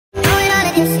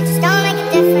of this shit just don't make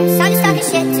a difference. I'm just talking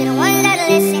shit to the ones that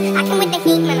listen. I can with the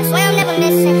heat, man, I swear I'm never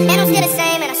missing. They don't stay the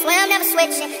same, and I swear I'm never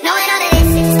switching. Knowing all of this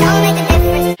shit just don't make a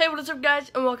difference. Hey, what is up,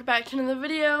 guys, and welcome back to another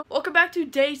video. Welcome back to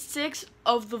day 6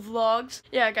 of the vlogs.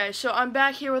 Yeah, guys, so I'm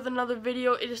back here with another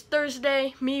video. It is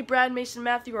Thursday. Me, Brad, Mason,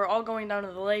 Matthew are all going down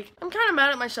to the lake. I'm kind of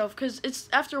mad at myself because it's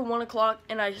after 1 o'clock,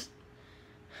 and I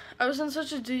was in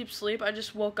such a deep sleep. I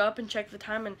just woke up and checked the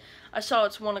time, and I saw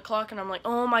it's 1 o'clock, and I'm like,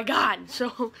 oh my god.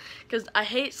 So, because I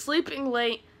hate sleeping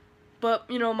late, but,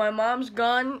 you know, my mom's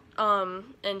gone,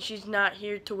 and she's not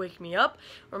here to wake me up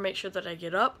or make sure that I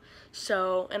get up.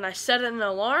 So, and I set an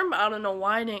alarm. I don't know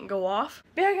why it didn't go off.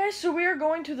 But yeah, guys, so we are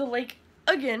going to the lake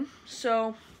again.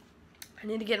 So, I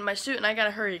need to get in my suit, and I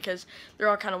gotta hurry because they're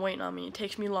all kind of waiting on me. It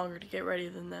takes me longer to get ready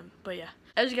than them. But yeah,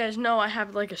 as you guys know, I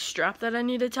have like a strap that I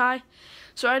need to tie.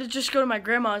 So I had to just go to my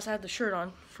grandma's. I had the shirt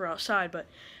on for outside, but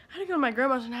I had to go to my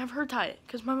grandma's and have her tie it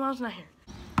because my mom's not here.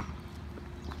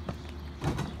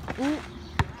 Ooh.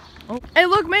 Oh. Hey,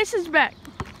 look, Mason's back.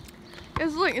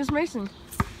 Guys, look, it's Mason.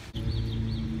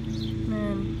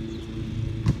 Man,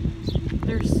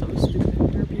 they're so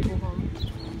stupid. There are people home.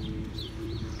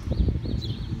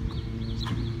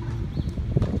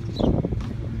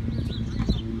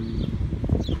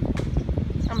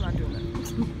 I'm not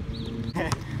doing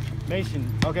that. Mason,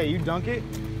 okay, you dunk it,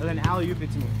 and then alley-oop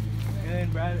it to me. And then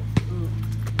Brad, ooh.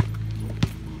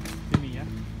 To me, yeah?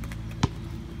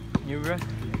 You, Brad?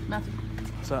 Nothing.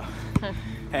 What's up?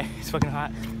 Hey, it's fucking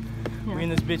hot. Yeah. We in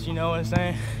this bitch, you know what I'm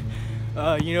saying?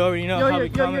 You already know how we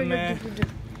coming, man.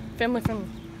 Family friendly.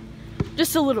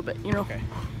 Just a little bit, you know. Okay.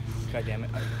 God damn it.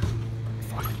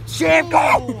 Fuck. Shit,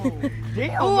 go!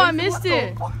 Damn, oh, I missed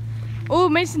it. Oh,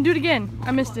 Mason, do it again.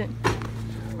 I missed it.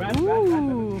 Brad,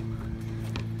 Ooh.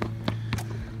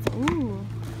 Ooh.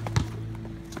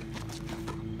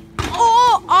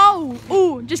 Oh!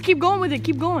 Ooh! Just keep going with it.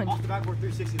 Keep going. Off the backboard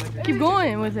 360 like that. Keep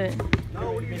going with it.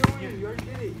 No, what are you doing? You already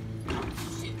did it.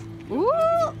 Ooh!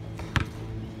 Off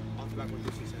the backboard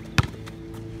 360.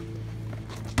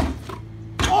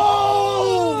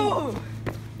 Oh!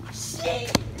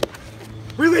 Shit!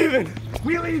 We leaving!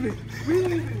 We leaving! We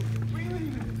leaving! We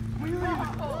leaving! We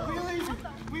leaving! We leaving!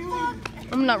 We leaving!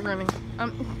 I'm not running.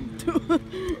 I'm.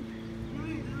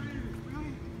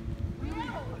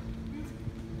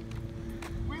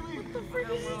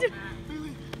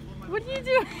 What are you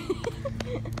doing?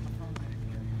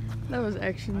 That was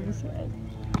actually sad.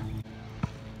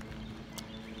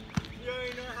 You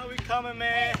already know how we coming,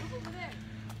 man.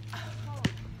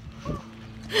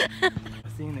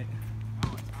 I've seen it.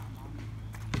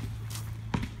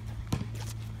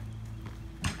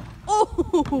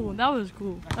 Oh, that was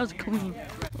cool. That was clean.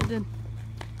 It did.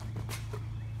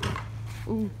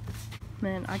 Ooh,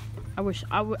 man, I wish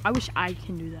I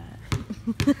can do that.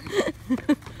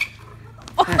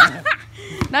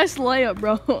 Nice layup,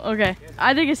 bro. Okay,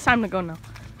 I think it's time to go now.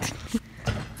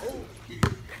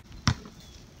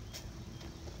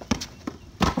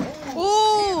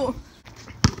 Ooh.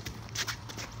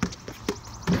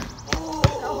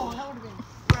 Oh, that would have been.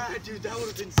 Brad, dude, that would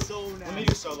have been so nice. Let me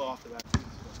just solo off the bat.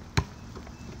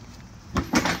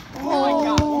 Oh my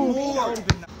god, one more. That would have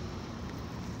been nice.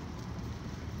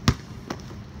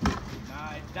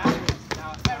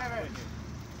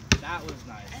 That was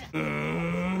nice.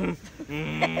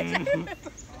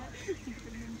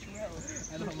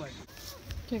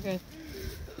 Okay, guys.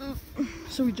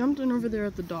 So we jumped in over there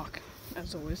at the dock,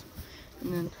 as always,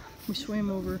 and then we swam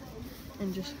over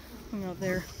and just hung out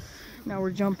there. Now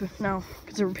we're jumping now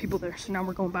because there were people there, so now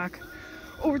we're going back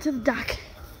over to the dock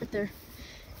right there,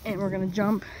 and we're gonna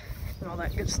jump and all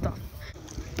that good stuff.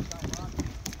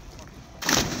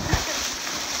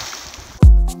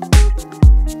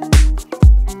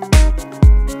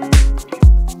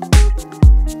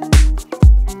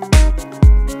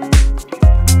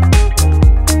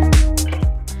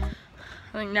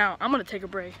 Now I'm gonna take a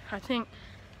break. I think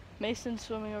Mason's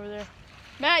swimming over there.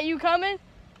 Matt, you coming?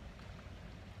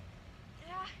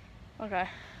 Yeah. Okay. I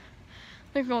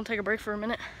think we're gonna take a break for a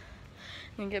minute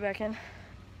and get back in.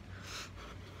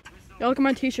 Yo, look at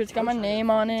my t-shirt. It's got my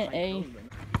name on it. Hey.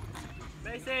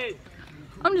 Mason!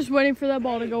 I'm just waiting for that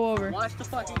ball to go over. Watch the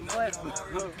fucking clip.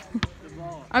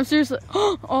 I'm seriously.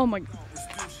 Oh my.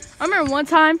 I remember one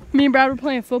time me and Brad were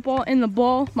playing football and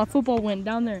my football went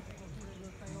down there.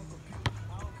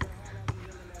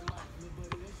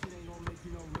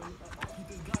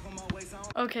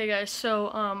 Okay, guys, so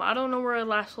I don't know where I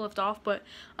last left off, but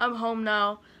I'm home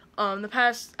now. I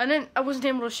wasn't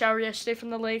able to shower yesterday from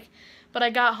the lake, but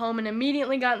I got home and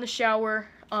immediately got in the shower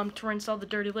to rinse all the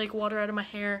dirty lake water out of my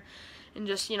hair and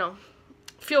just, you know,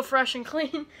 feel fresh and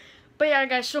clean. But yeah,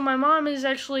 guys, so my mom is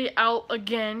actually out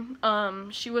again.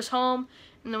 She was home,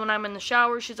 and then when I'm in the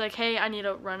shower, she's like, hey, I need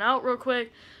to run out real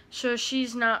quick. So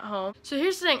she's not home. So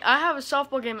here's the thing. I have a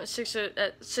softball game at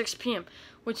 6 p.m.,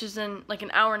 which is in like an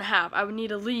hour and a half. I would need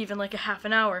to leave in like a half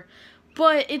an hour.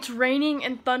 But it's raining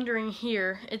and thundering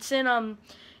here. It's in,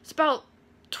 it's about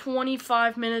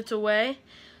 25 minutes away.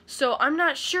 So I'm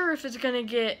not sure if it's going to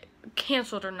get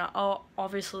canceled or not. I'll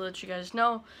obviously let you guys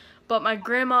know. But my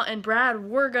grandma and Brad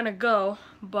were going to go.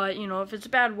 But, you know, if it's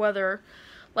bad weather,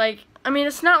 like, I mean,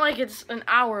 it's not like it's an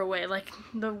hour away. Like,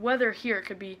 the weather here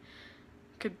could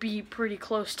be pretty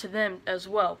close to them as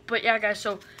well. But yeah, guys,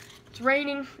 so it's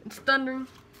raining, it's thundering.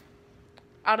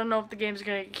 I don't know if the game's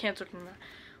gonna get canceled or not.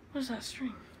 What is that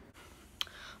string?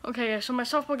 Okay, guys, so my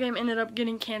softball game ended up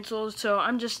getting canceled, so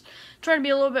I'm just trying to be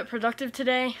a little bit productive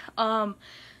today.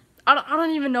 I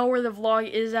don't even know where the vlog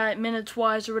is at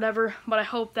minutes-wise or whatever, but I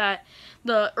hope that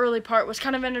the early part was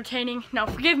kind of entertaining. Now,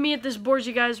 forgive me if this bores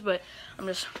you guys, but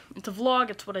it's a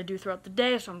vlog, it's what I do throughout the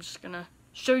day, so I'm just gonna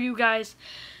show you guys.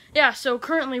 Yeah, so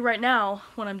currently right now,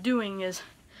 what I'm doing is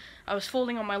I was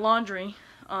folding on my laundry,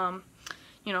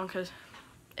 you know, because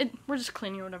we're just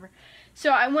cleaning or whatever.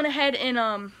 So I went ahead and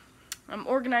I'm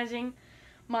organizing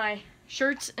my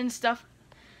shirts and stuff.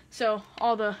 So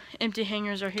all the empty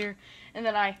hangers are here. And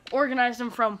then I organized them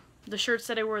from the shirts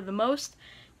that I wear the most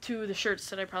to the shirts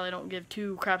that I probably don't give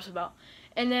two craps about.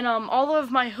 And then all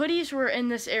of my hoodies were in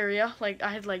this area. Like, I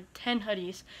had like 10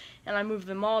 hoodies, and I moved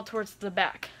them all towards the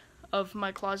back of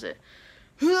my closet.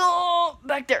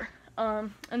 Back there.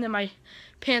 And then my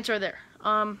pants are there.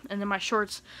 And then my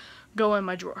shorts go in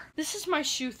my drawer. This is my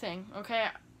shoe thing, okay?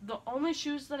 The only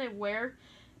shoes that I wear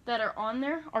that are on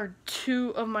there are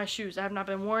 2 of my shoes. I have not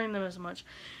been wearing them as much.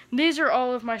 These are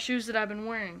all of my shoes that I've been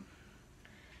wearing.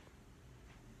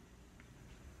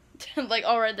 Like,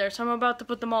 all right there. So I'm about to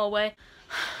put them all away.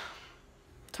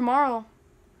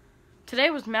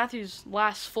 Today was Matthew's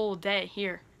last full day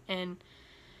here and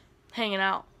hanging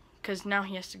out, because now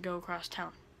he has to go across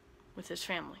town with his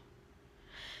family.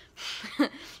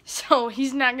 So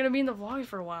he's not going to be in the vlog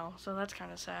for a while, so that's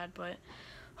kind of sad, but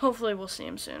hopefully we'll see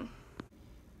him soon.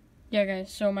 Yeah,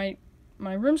 guys, so my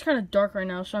room's kind of dark right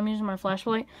now, so I'm using my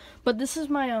flashlight, but this is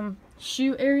my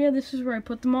shoe area. This is where I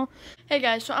put them all. Hey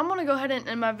guys, so I'm going to go ahead and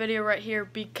end my video right here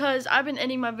because I've been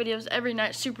ending my videos every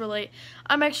night super late.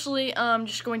 I'm actually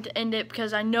just going to end it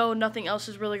because I know nothing else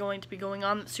is really going to be going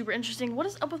on that's super interesting. What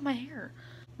is up with my hair?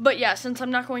 But yeah, since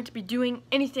I'm not going to be doing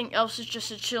anything else, it's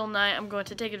just a chill night, I'm going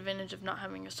to take advantage of not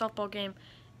having a softball game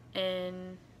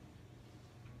and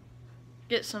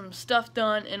get some stuff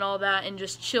done and all that and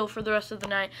just chill for the rest of the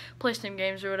night, play some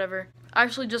games or whatever. I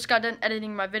actually just got done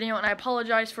editing my video and I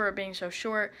apologize for it being so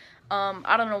short.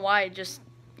 I don't know why, just,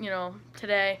 you know,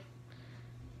 today,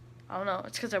 I don't know,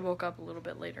 it's because I woke up a little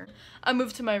bit later. I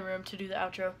moved to my room to do the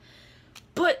outro.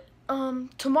 But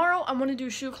tomorrow I'm going to do a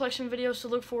shoe collection video, so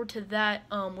look forward to that,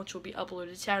 which will be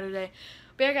uploaded Saturday.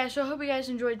 But yeah, guys, so I hope you guys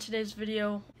enjoyed today's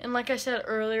video. And like I said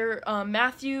earlier,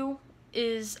 Matthew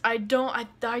is,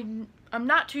 I'm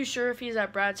not too sure if he's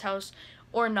at Brad's house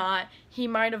or not. He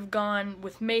might have gone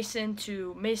with Mason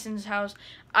to Mason's house.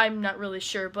 I'm not really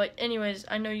sure. But anyways,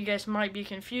 I know you guys might be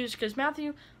confused because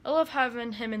Matthew, I love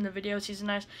having him in the videos.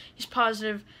 He's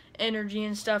positive energy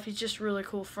and stuff. He's just a really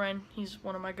cool friend. He's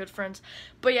one of my good friends.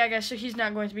 But yeah, guys, so he's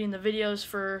not going to be in the videos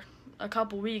for a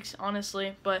couple weeks,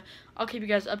 honestly. But I'll keep you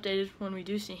guys updated when we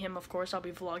do see him, of course. I'll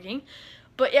be vlogging.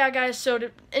 But yeah, guys, so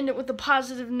to end it with a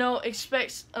positive note,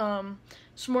 expect some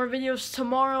more videos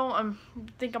tomorrow. I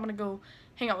think I'm going to go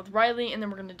hang out with Riley, and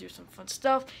then we're going to do some fun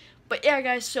stuff. But yeah,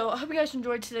 guys, so I hope you guys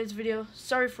enjoyed today's video.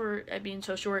 Sorry for it being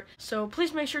so short. So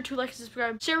please make sure to like and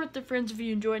subscribe, share with your friends if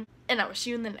you enjoyed, and I will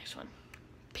see you in the next one.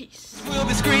 Peace. We'll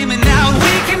be screaming out,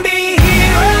 we can be here.